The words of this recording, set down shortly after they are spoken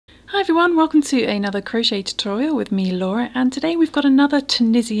Hi everyone, welcome to another crochet tutorial with me, Laura, and today we've got another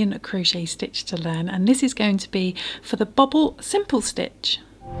Tunisian crochet stitch to learn, and this is going to be for the Bobble simple stitch.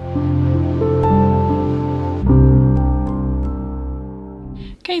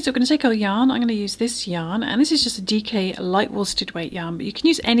 Okay, so we're going to take our yarn. I'm going to use this yarn, and this is just a DK light worsted weight yarn, but you can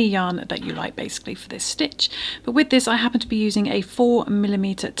use any yarn that you like basically for this stitch. But with this I happen to be using a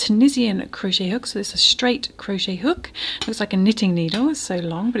 4mm Tunisian crochet hook, so this is a straight crochet hook. Looks like a knitting needle, it's so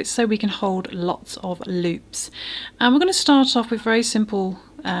long, but it's so we can hold lots of loops. And we're going to start off with very simple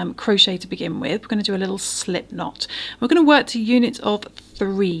crochet to begin with. We're going to do a little slip knot. We're going to work to units of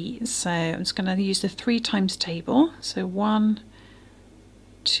 3, so I'm just going to use the 3 times table, so 1,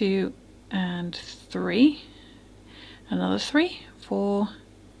 2 and 3, another 3, 4,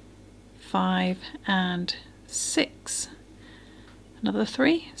 5 and 6, another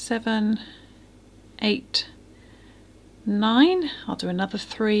 3, 7, 8, 9, I'll do another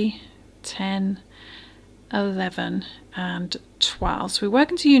 3, 10, 11 and 12. So we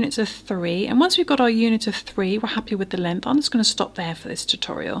work into units of 3, and once we've got our unit of 3, we're happy with the length. I'm just going to stop there for this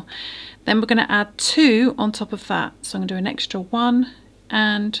tutorial. Then we're going to add 2 on top of that, so I'm going to do an extra 1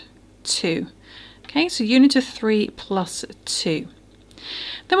 and 2. Okay, so unit of 3 plus 2.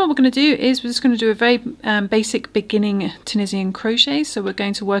 Then what we're going to do is we're just going to do a very basic beginning Tunisian crochet. So we're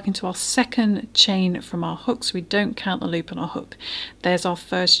going to work into our second chain from our hook, so we don't count the loop on our hook. There's our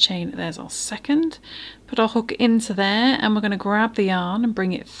first chain, there's our second. Put our hook into there, and we're going to grab the yarn and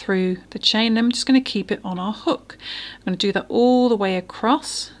bring it through the chain. Then I'm just going to keep it on our hook. I'm going to do that all the way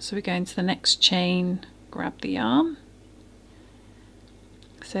across. So we go into the next chain, grab the yarn.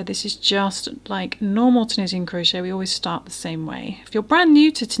 So this is just like normal Tunisian crochet. We always start the same way. If you're brand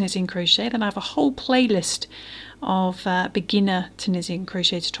new to Tunisian crochet, then I have a whole playlist of beginner Tunisian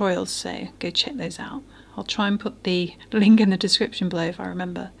crochet tutorials, so go check those out. I'll try and put the link in the description below if I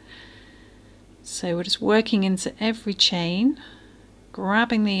remember. So we're just working into every chain,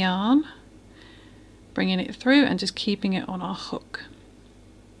 grabbing the yarn, bringing it through and just keeping it on our hook.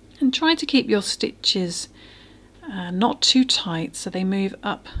 And try to keep your stitches not too tight, so they move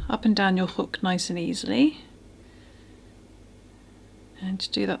up and down your hook nice and easily, and to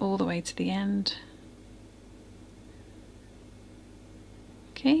do that all the way to the end.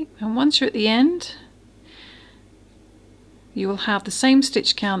 Okay, and once you're at the end, you will have the same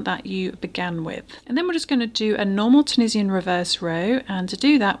stitch count that you began with. And then we're just going to do a normal Tunisian reverse row, and to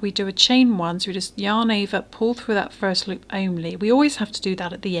do that we do a chain 1, so we just yarn over, pull through that first loop only. We always have to do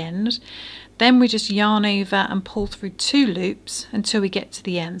that at the end. Then we just yarn over and pull through 2 loops until we get to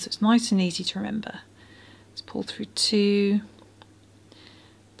the end, so it's nice and easy to remember. Let's pull through 2,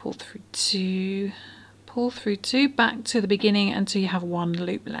 pull through 2, pull through 2, back to the beginning until you have 1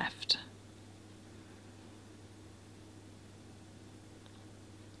 loop left.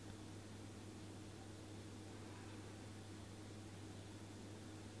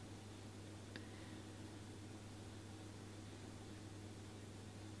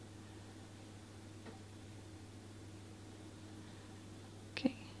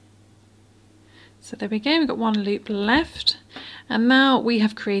 So there we go, we've got 1 loop left, and now we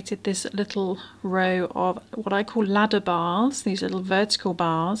have created this little row of what I call ladder bars, these little vertical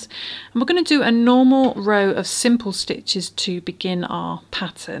bars, and we're going to do a normal row of simple stitches to begin our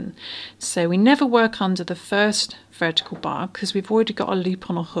pattern. So we never work under the first vertical bar because we've already got a loop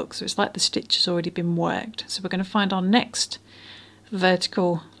on our hook, so it's like the stitch has already been worked. So we're going to find our next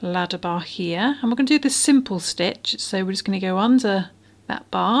vertical ladder bar here, and we're going to do the simple stitch. So we're just going to go under that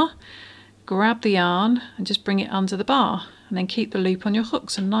bar, grab the yarn and just bring it under the bar, and then keep the loop on your hook,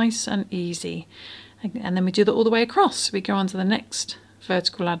 so nice and easy. And then we do that all the way across. So we go onto the next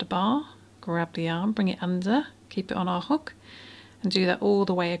vertical ladder bar, grab the yarn, bring it under, keep it on our hook, and do that all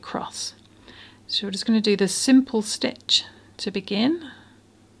the way across. So we're just going to do the simple stitch to begin.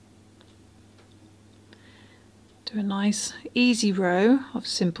 Do a nice easy row of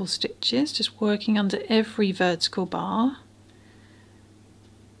simple stitches, just working under every vertical bar.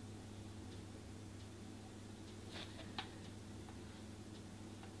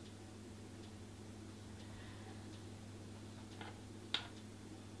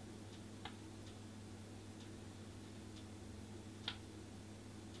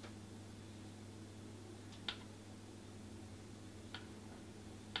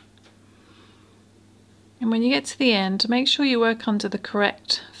 And when you get to the end, make sure you work under the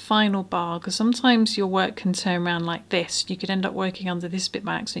correct final bar, because sometimes your work can turn around like this. You could end up working under this bit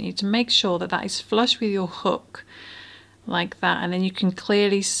by accident. You need to make sure that that is flush with your hook like that, and then you can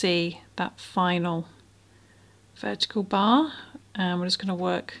clearly see that final vertical bar, and we're just going to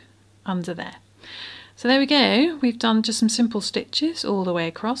work under there. So there we go, we've done just some simple stitches all the way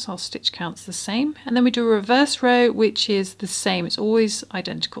across. Our stitch count's the same, and then we do a reverse row, which is the same, it's always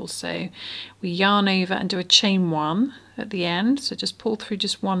identical. So we yarn over and do a chain 1 at the end, so just pull through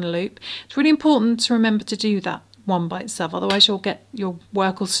just 1 loop. It's really important to remember to do that one by itself, otherwise your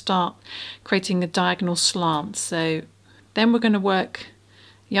work will start creating a diagonal slant. So then we're going to work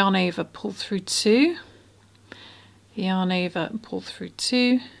yarn over, pull through 2, yarn over and pull through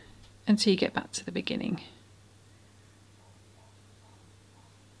 2 until you get back to the beginning.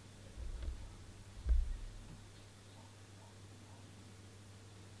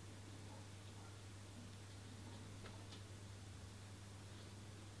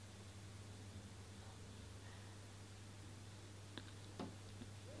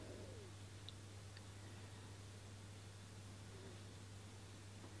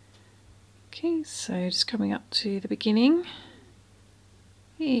 Okay, so just coming up to the beginning.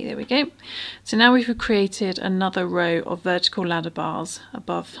 Hey, there we go. So now we've created another row of vertical ladder bars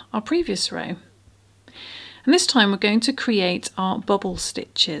above our previous row. And this time we're going to create our bubble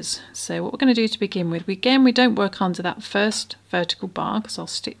stitches. So what we're going to do to begin with, we don't work under that first vertical bar because our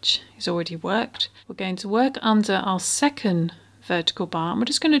stitch is already worked. We're going to work under our second vertical bar, and we're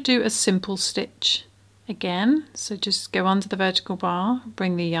just going to do a simple stitch again. So just go under the vertical bar,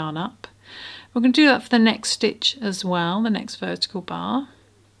 bring the yarn up. We're going to do that for the next stitch as well, the next vertical bar.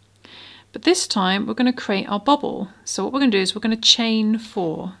 But this time we're going to create our bubble. So what we're going to do is we're going to chain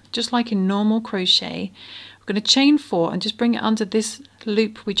 4, just like in normal crochet. We're going to chain 4 and just bring it under this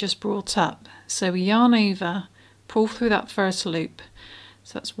loop we just brought up. So we yarn over, pull through that first loop.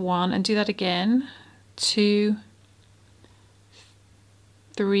 So that's 1, and do that again, 2,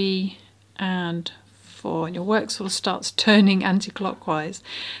 3, and 4, and your work sort of starts turning anti-clockwise.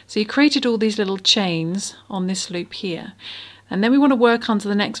 So you created all these little chains on this loop here. And then we want to work under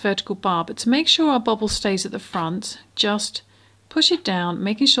the next vertical bar, but to make sure our bubble stays at the front, just push it down,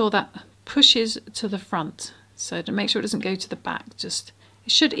 making sure that pushes to the front. So to make sure it doesn't go to the back, it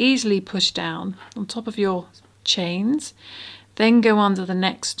should easily push down on top of your chains. Then go under the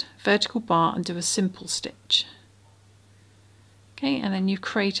next vertical bar and do a simple stitch. Okay, and then you've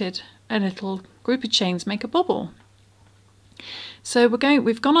created a little group of chains, make a bubble. So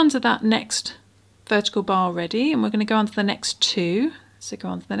we've gone under that next vertical bar already, and we're going to go on to the next 2. So go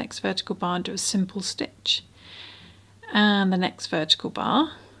on to the next vertical bar and do a simple stitch, and the next vertical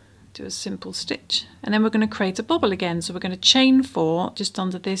bar, do a simple stitch, and then we're going to create a bubble again. So we're going to chain 4 just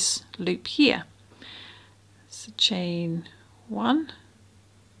under this loop here. So chain 1,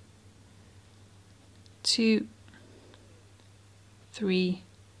 2, 3,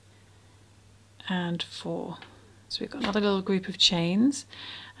 and 4. So we've got another little group of chains,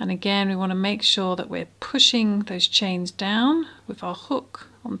 and again we want to make sure that we're pushing those chains down with our hook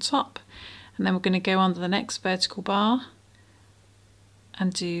on top, and then we're going to go under the next vertical bar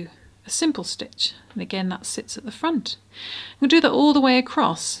and do a simple stitch, and again that sits at the front. We'll do that all the way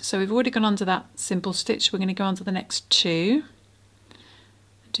across. So we've already gone under that simple stitch, we're going to go on to the next 2,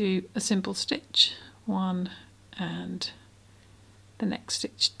 do a simple stitch, 1, and the next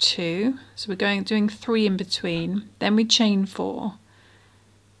stitch 2. So we're doing 3 in between, then we chain 4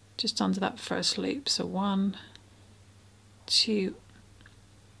 just under that first loop. So 1, 2,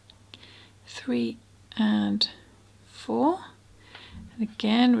 3, and 4. And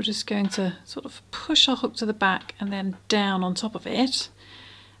again we're just going to sort of push our hook to the back and then down on top of it,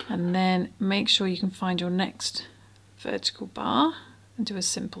 and then make sure you can find your next vertical bar and do a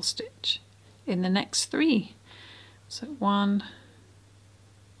simple stitch in the next 3. So 1,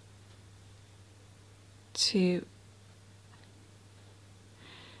 2,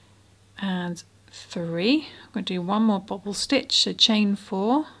 and 3. I'm going to do one more bobble stitch, so chain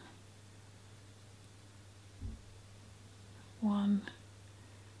 4, 1,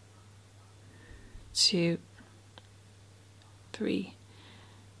 2, 3,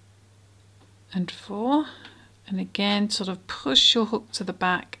 and 4, and again sort of push your hook to the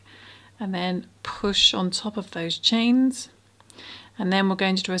back and then push on top of those chains, and then we're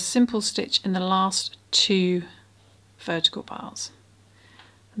going to do a simple stitch in the last 2 vertical bars.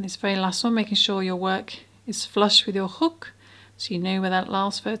 And this very last one, making sure your work is flush with your hook so you know where that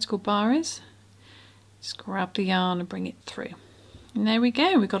last vertical bar is. Just grab the yarn and bring it through. And there we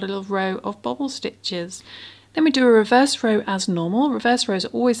go, we've got a little row of bobble stitches. Then we do a reverse row as normal. Reverse rows are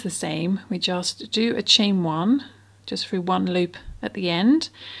always the same. We just do a chain 1 just through 1 loop at the end.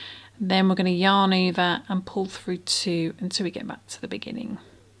 Then we're going to yarn over and pull through 2 until we get back to the beginning.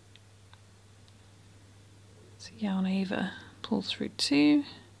 So yarn over, pull through 2,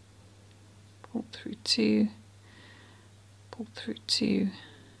 pull through 2, pull through 2,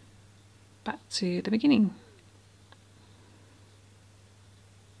 back to the beginning.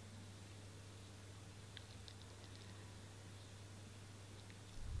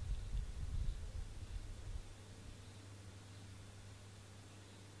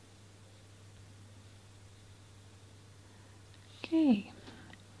 Okay,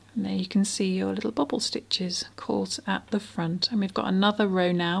 and there you can see your little bobble stitches caught at the front, and we've got another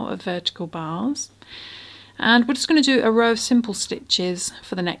row now of vertical bars, and we're just going to do a row of simple stitches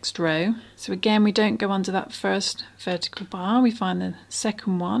for the next row. So again, we don't go under that first vertical bar, we find the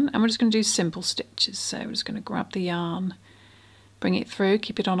second one, and we're just going to do simple stitches. So we're just going to grab the yarn, bring it through,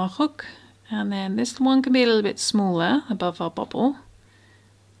 keep it on our hook, and then this one can be a little bit smaller above our bobble.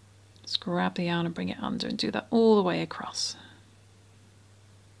 Just grab the yarn and bring it under and do that all the way across.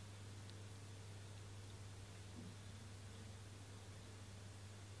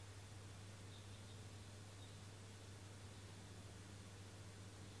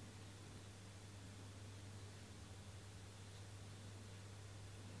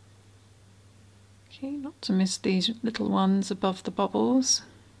 Okay, not to miss these little ones above the bobbles.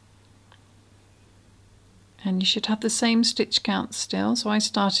 And you should have the same stitch count still. So I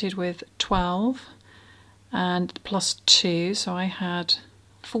started with 12 and plus 2, so I had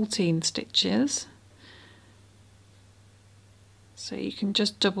 14 stitches. So you can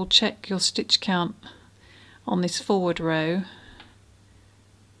just double check your stitch count on this forward row.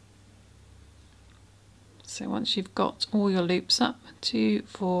 So once you've got all your loops up, 2,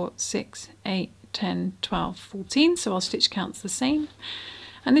 4, 6, 8, 10, 12, 14, so our stitch count's the same.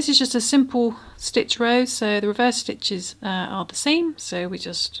 And this is just a simple stitch row, so the reverse stitches are the same, so we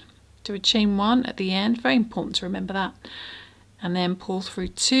just do a chain 1 at the end, very important to remember that, and then pull through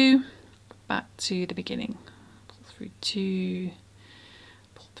 2 back to the beginning. Pull through 2,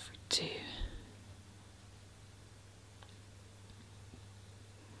 pull through 2.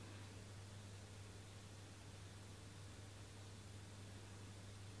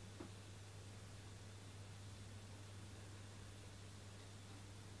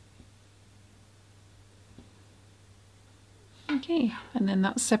 Okay, and then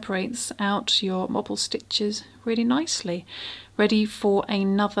that separates out your bobble stitches really nicely, ready for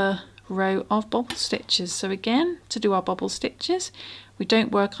another row of bobble stitches. So again, to do our bobble stitches, we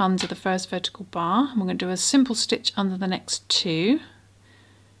don't work under the first vertical bar. We're going to do a simple stitch under the next 2.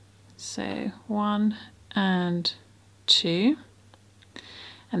 So 1 and 2,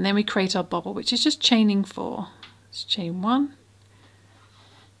 and then we create our bobble, which is just chaining 4. Let's chain 1,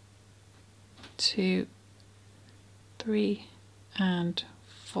 2, 3, and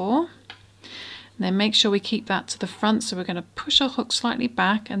 4. And then make sure we keep that to the front, so we're going to push our hook slightly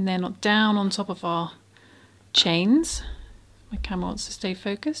back and then down on top of our chains. My camera wants to stay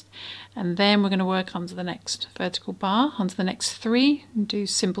focused. And then we're going to work under the next vertical bar, onto the next 3, and do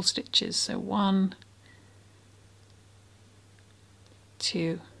simple stitches. So 1,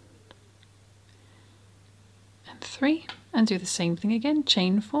 2, and 3, and do the same thing again,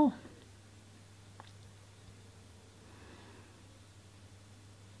 chain 4.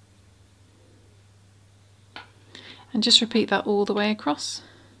 And just repeat that all the way across,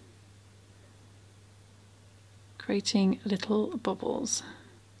 creating little bubbles.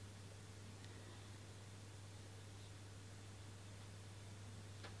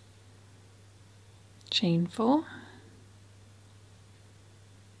 Chain 4.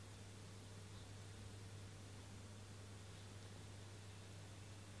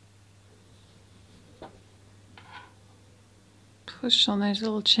 Push on those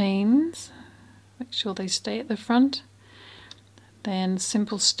little chains. Make sure they stay at the front. Then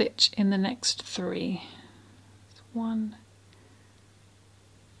simple stitch in the next 3. 1,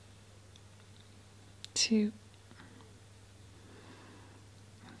 2,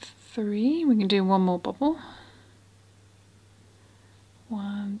 3. We can do one more bobble.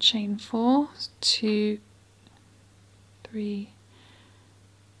 1, chain 4, 2, 3,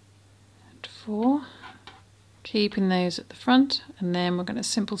 and 4. Keeping those at the front, and then we're going to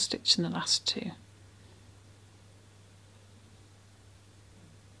simple stitch in the last 2.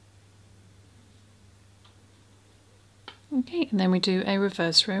 Okay, and then we do a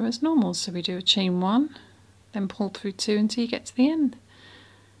reverse row as normal. So we do a chain 1, then pull through 2 until you get to the end.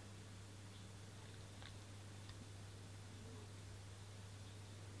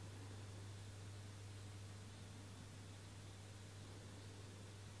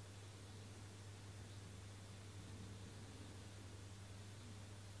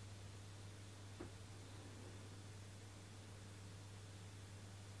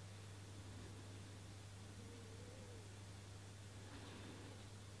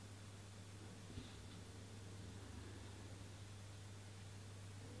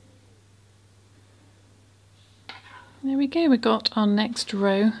 There we go, we got our next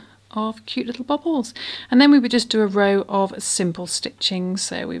row of cute little bobbles, and then we would just do a row of simple stitching.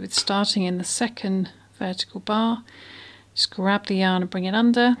 So we would, starting in the second vertical bar, just grab the yarn and bring it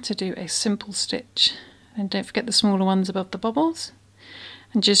under to do a simple stitch, and don't forget the smaller ones above the bobbles,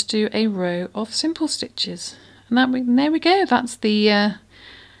 and just do a row of simple stitches. And there we go, that's the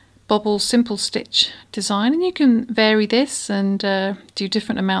bobble simple stitch design. And you can vary this and do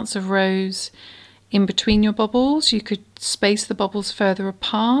different amounts of rows in between your bobbles. You could space the bobbles further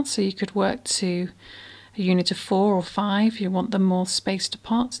apart, so you could work to a unit of 4 or 5 if you want them more spaced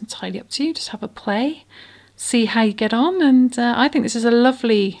apart. It's entirely up to you, just have a play, see how you get on. And I think this is a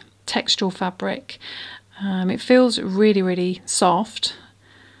lovely textural fabric. It feels really soft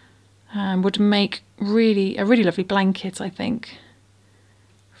and would make a really lovely blanket, I think,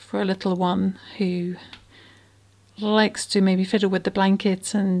 for a little one who likes to maybe fiddle with the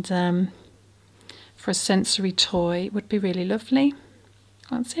blanket, and for a sensory toy it would be really lovely.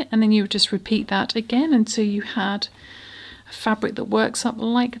 That's it, and then you would just repeat that again until you had a fabric that works up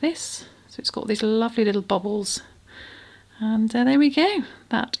like this. So it's got these lovely little bubbles, and there we go.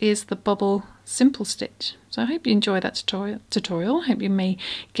 That is the bubble simple stitch. So I hope you enjoy that tutorial. I hope you may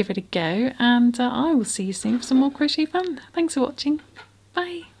give it a go, and I will see you soon for some more crochet fun. Thanks for watching.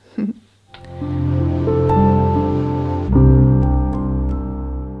 Bye.